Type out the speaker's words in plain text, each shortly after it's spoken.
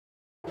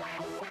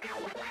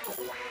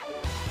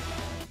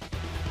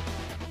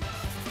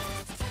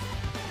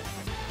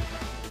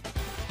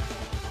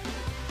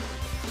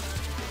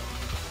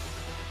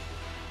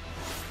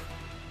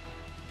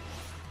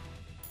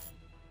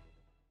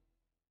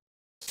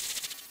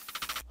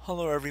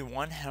Hello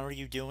everyone, how are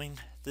you doing?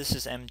 This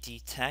is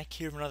MD Tech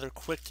here with another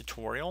quick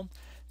tutorial.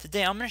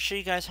 Today I'm going to show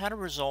you guys how to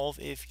resolve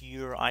if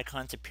your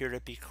icons appear to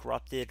be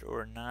corrupted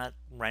or not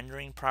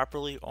rendering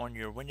properly on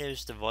your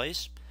Windows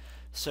device.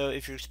 So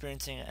if you're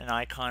experiencing an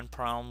icon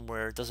problem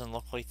where it doesn't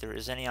look like there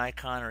is any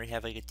icon, or you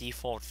have like a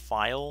default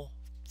file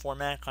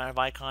format kind of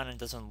icon and it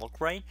doesn't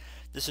look right,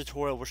 this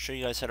tutorial will show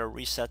you guys how to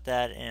reset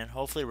that and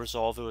hopefully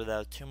resolve it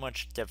without too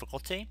much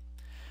difficulty.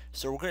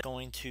 So we're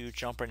going to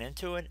jump right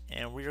into it,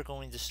 and we are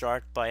going to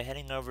start by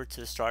heading over to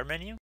the Start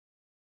menu.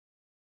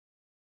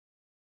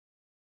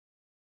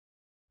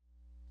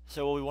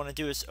 So what we want to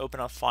do is open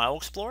up File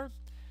Explorer.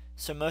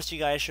 So most of you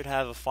guys should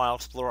have a File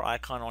Explorer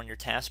icon on your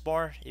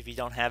taskbar. If you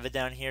don't have it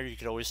down here, you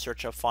could always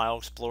search up File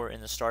Explorer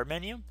in the Start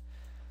menu.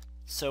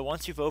 So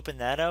once you've opened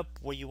that up,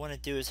 what you want to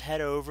do is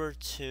head over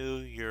to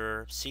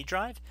your C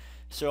drive.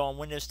 So on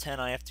Windows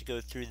 10 I have to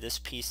go through this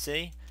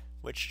PC,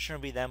 which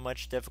shouldn't be that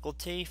much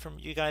difficulty for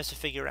you guys to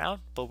figure out,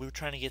 but we're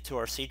trying to get to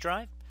our C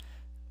drive,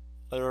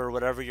 or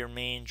whatever your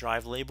main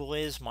drive label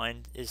is.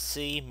 Mine is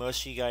C.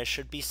 Most of you guys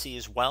should be C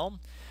as well.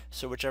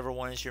 So whichever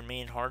one is your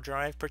main hard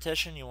drive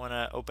partition, you want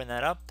to open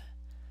that up.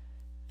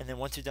 And then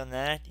once you've done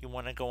that, you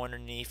want to go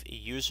underneath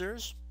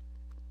Users.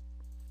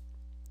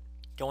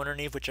 Go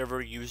underneath whichever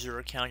user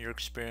account you're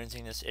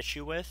experiencing this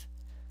issue with.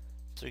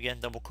 So again,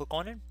 double click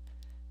on it.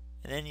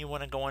 And then you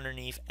want to go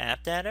underneath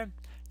App Data.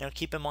 Now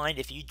keep in mind,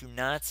 if you do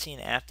not see an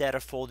App Data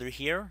folder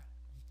here,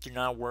 do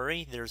not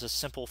worry. There's a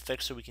simple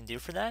fix that we can do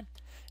for that.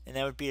 And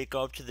that would be to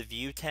go up to the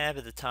View tab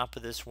at the top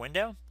of this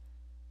window.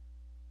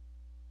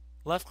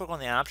 Left click on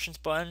the Options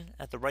button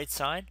at the right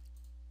side.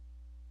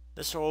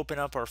 This will open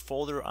up our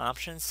folder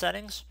options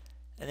settings.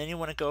 And then you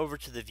want to go over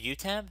to the View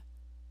tab.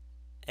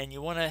 And you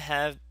want to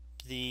have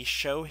the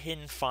Show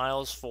Hidden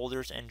Files,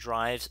 Folders, and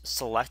Drives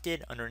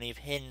selected underneath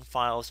Hidden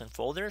Files and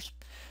Folders.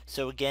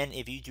 So again,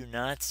 if you do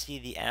not see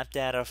the App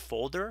Data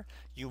folder,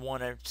 you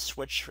want to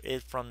switch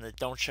it from the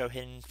Don't Show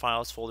Hidden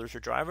Files, Folders, or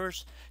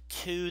Drivers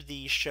to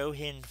the Show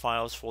Hidden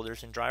Files,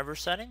 Folders, and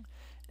Drivers setting,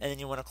 and then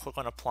you want to click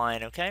on Apply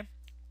and OK.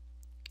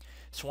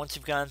 So once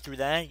you've gone through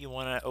that, you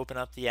want to open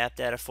up the App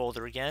Data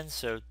folder again,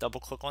 so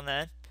double click on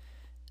that.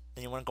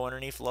 Then you want to go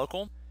underneath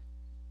Local.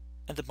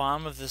 At the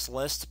bottom of this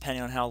list,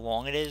 depending on how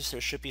long it is, there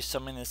should be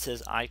something that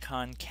says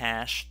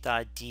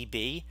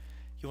iconcache.db.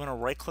 You want to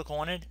right click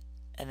on it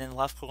and then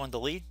left click on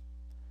delete.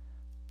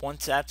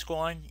 Once that's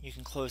gone, you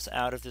can close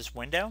out of this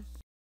window.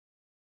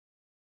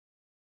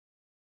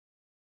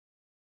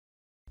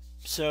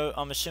 So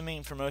I'm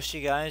assuming for most of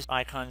you guys,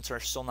 icons are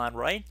still not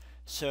right.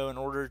 So in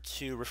order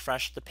to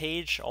refresh the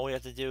page, all we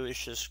have to do is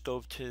just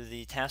go to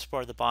the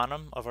taskbar at the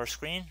bottom of our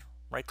screen,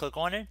 right click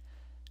on it,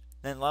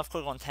 then left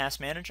click on Task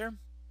Manager.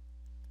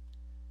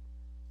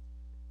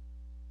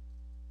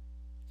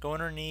 Go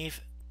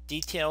underneath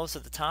Details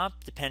at the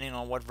top. Depending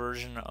on what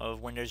version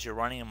of Windows you're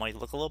running, it might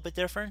look a little bit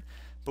different,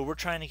 but we're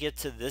trying to get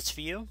to this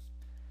view.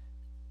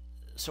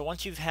 So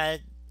once you've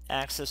had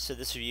access to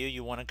this view,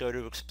 you want to go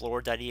to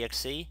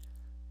Explorer.exe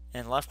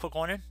and left click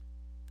on it,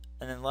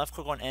 and then left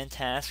click on End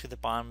Task at the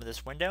bottom of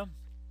this window.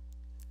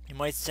 You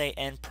might say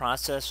End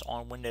Process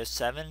on Windows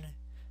 7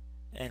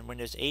 and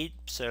Windows 8,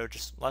 so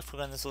just left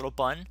click on this little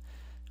button.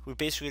 We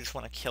basically just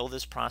want to kill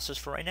this process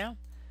for right now.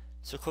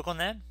 So click on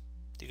that.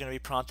 You're going to be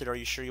prompted, are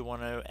you sure you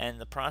want to end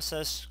the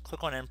process?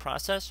 Click on End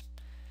Process.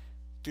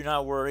 Do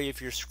not worry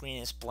if your screen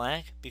is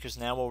blank, because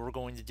now what we're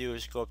going to do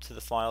is go up to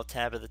the File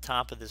tab at the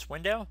top of this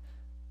window,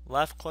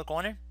 left click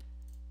on it,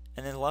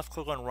 and then left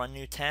click on Run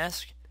New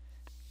Task.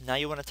 Now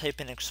you want to type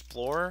in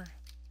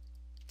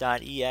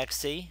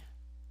Explorer.exe.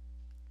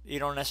 You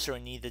don't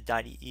necessarily need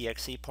the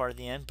 .exe part at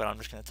the end, but I'm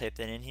just going to type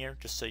that in here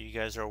just so you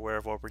guys are aware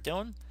of what we're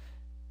doing.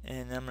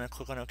 And then I'm going to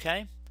click on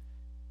OK.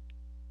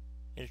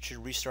 It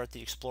should restart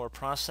the Explorer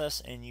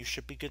process and you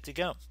should be good to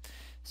go.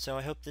 So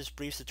I hope this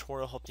brief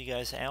tutorial helped you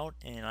guys out,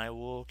 and I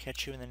will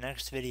catch you in the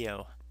next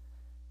video.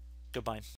 Goodbye.